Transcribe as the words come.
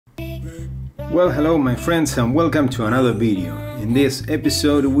Well, hello my friends and welcome to another video. In this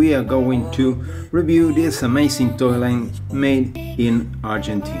episode we are going to review this amazing toy line made in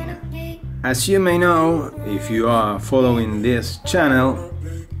Argentina. As you may know, if you are following this channel,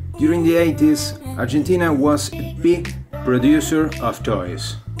 during the 80s Argentina was a big producer of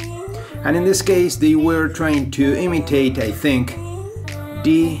toys. And in this case they were trying to imitate, I think,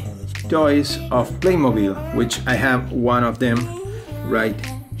 the toys of Playmobil, which I have one of them right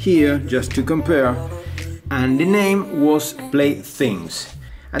here just to compare, and the name was Playthings,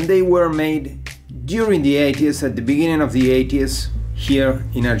 and they were made during the 80s, at the beginning of the 80s here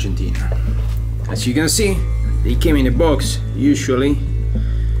in Argentina. As you can see, they came in a box usually,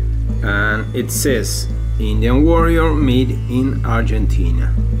 and it says Indian Warrior made in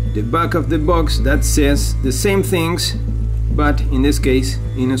Argentina. The back of the box that says the same things, but in this case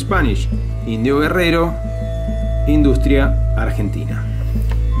in Spanish: Indio Guerrero, Industria Argentina.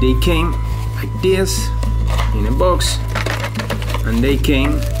 They came like this in a box, and they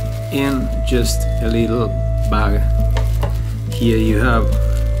came in just a little bag. Here you have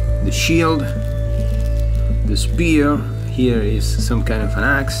the shield, the spear, here is some kind of an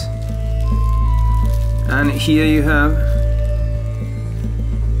axe, and here you have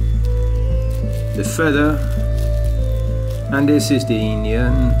the feather, and this is the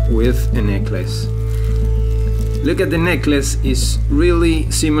Indian with a necklace. Look at the necklace, is really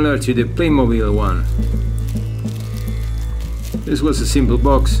similar to the Playmobil one. This was a simple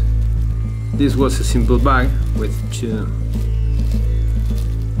box, this was a simple bag with two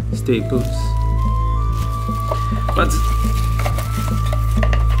staples. But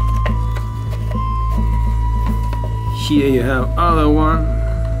here you have other one.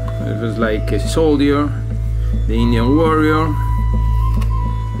 It was like a soldier, the Indian warrior,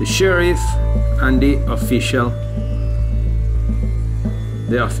 the sheriff, and the official.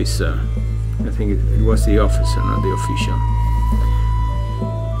 The officer. I think it was the officer, not the official.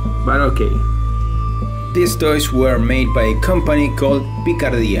 But okay. These toys were made by a company called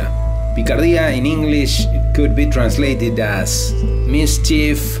Picardia. Picardia in English could be translated as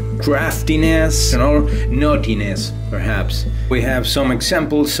mischief, craftiness, or naughtiness, perhaps. We have some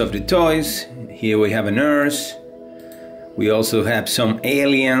examples of the toys. Here we have a nurse. We also have some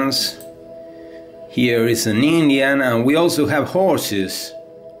aliens. Here is an Indian, and we also have horses.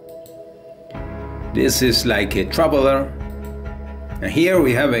 This is like a traveler. And here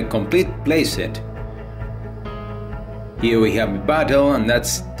we have a complete playset. Here we have a battle, and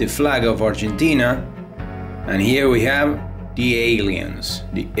that's the flag of Argentina. And here we have the aliens,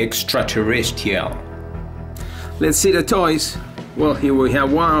 the extraterrestrial. Let's see the toys. Well, here we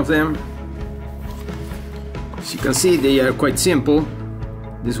have one of them. As you can see, they are quite simple.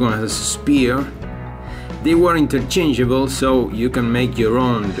 This one has a spear. They were interchangeable, so you can make your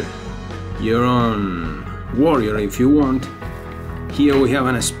own warrior if you want. Here we have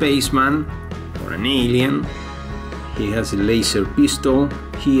a spaceman or an alien. He has a laser pistol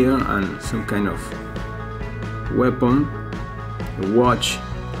here and some kind of weapon, a watch.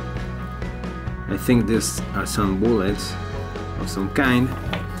 I think these are some bullets of some kind.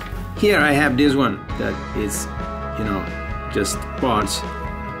 Here I have this one that is, you know, just parts,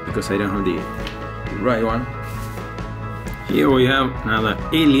 because I don't have the right one. Here we have another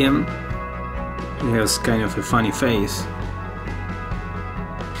alien. He has kind of a funny face.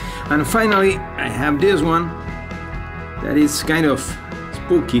 And finally I have this one that is kind of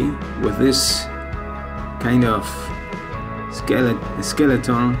spooky, with this kind of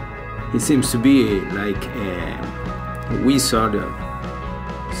skeleton. He seems to be like a wizard or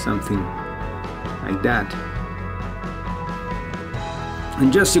something like that.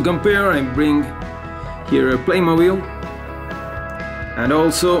 And just to compare, I bring here a Playmobil and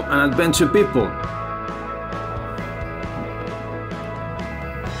also an Adventure People.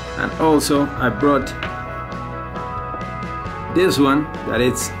 And also I brought this one, that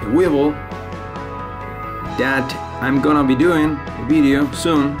it's a Weevil, that I'm gonna be doing a video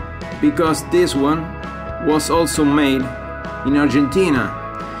soon, because this one was also made in Argentina.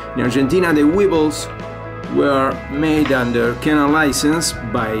 In Argentina the Weevils were made under kennel license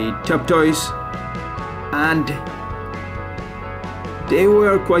by Top Toys, and they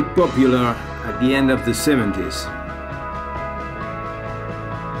were quite popular at the end of the 70s.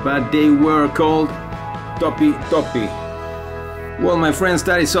 But they were called Topi Topi. Well, my friends,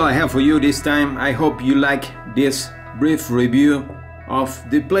 that is all I have for you this time. I hope you like this brief review of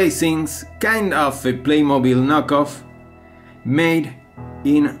the Playthings, kind of a Playmobil knockoff made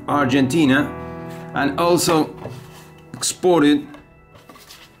in Argentina and also exported,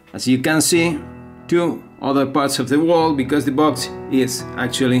 as you can see, to other parts of the world, because the box is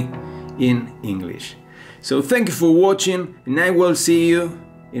actually in English. So thank you for watching, and I will see you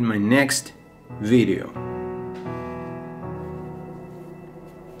in my next video.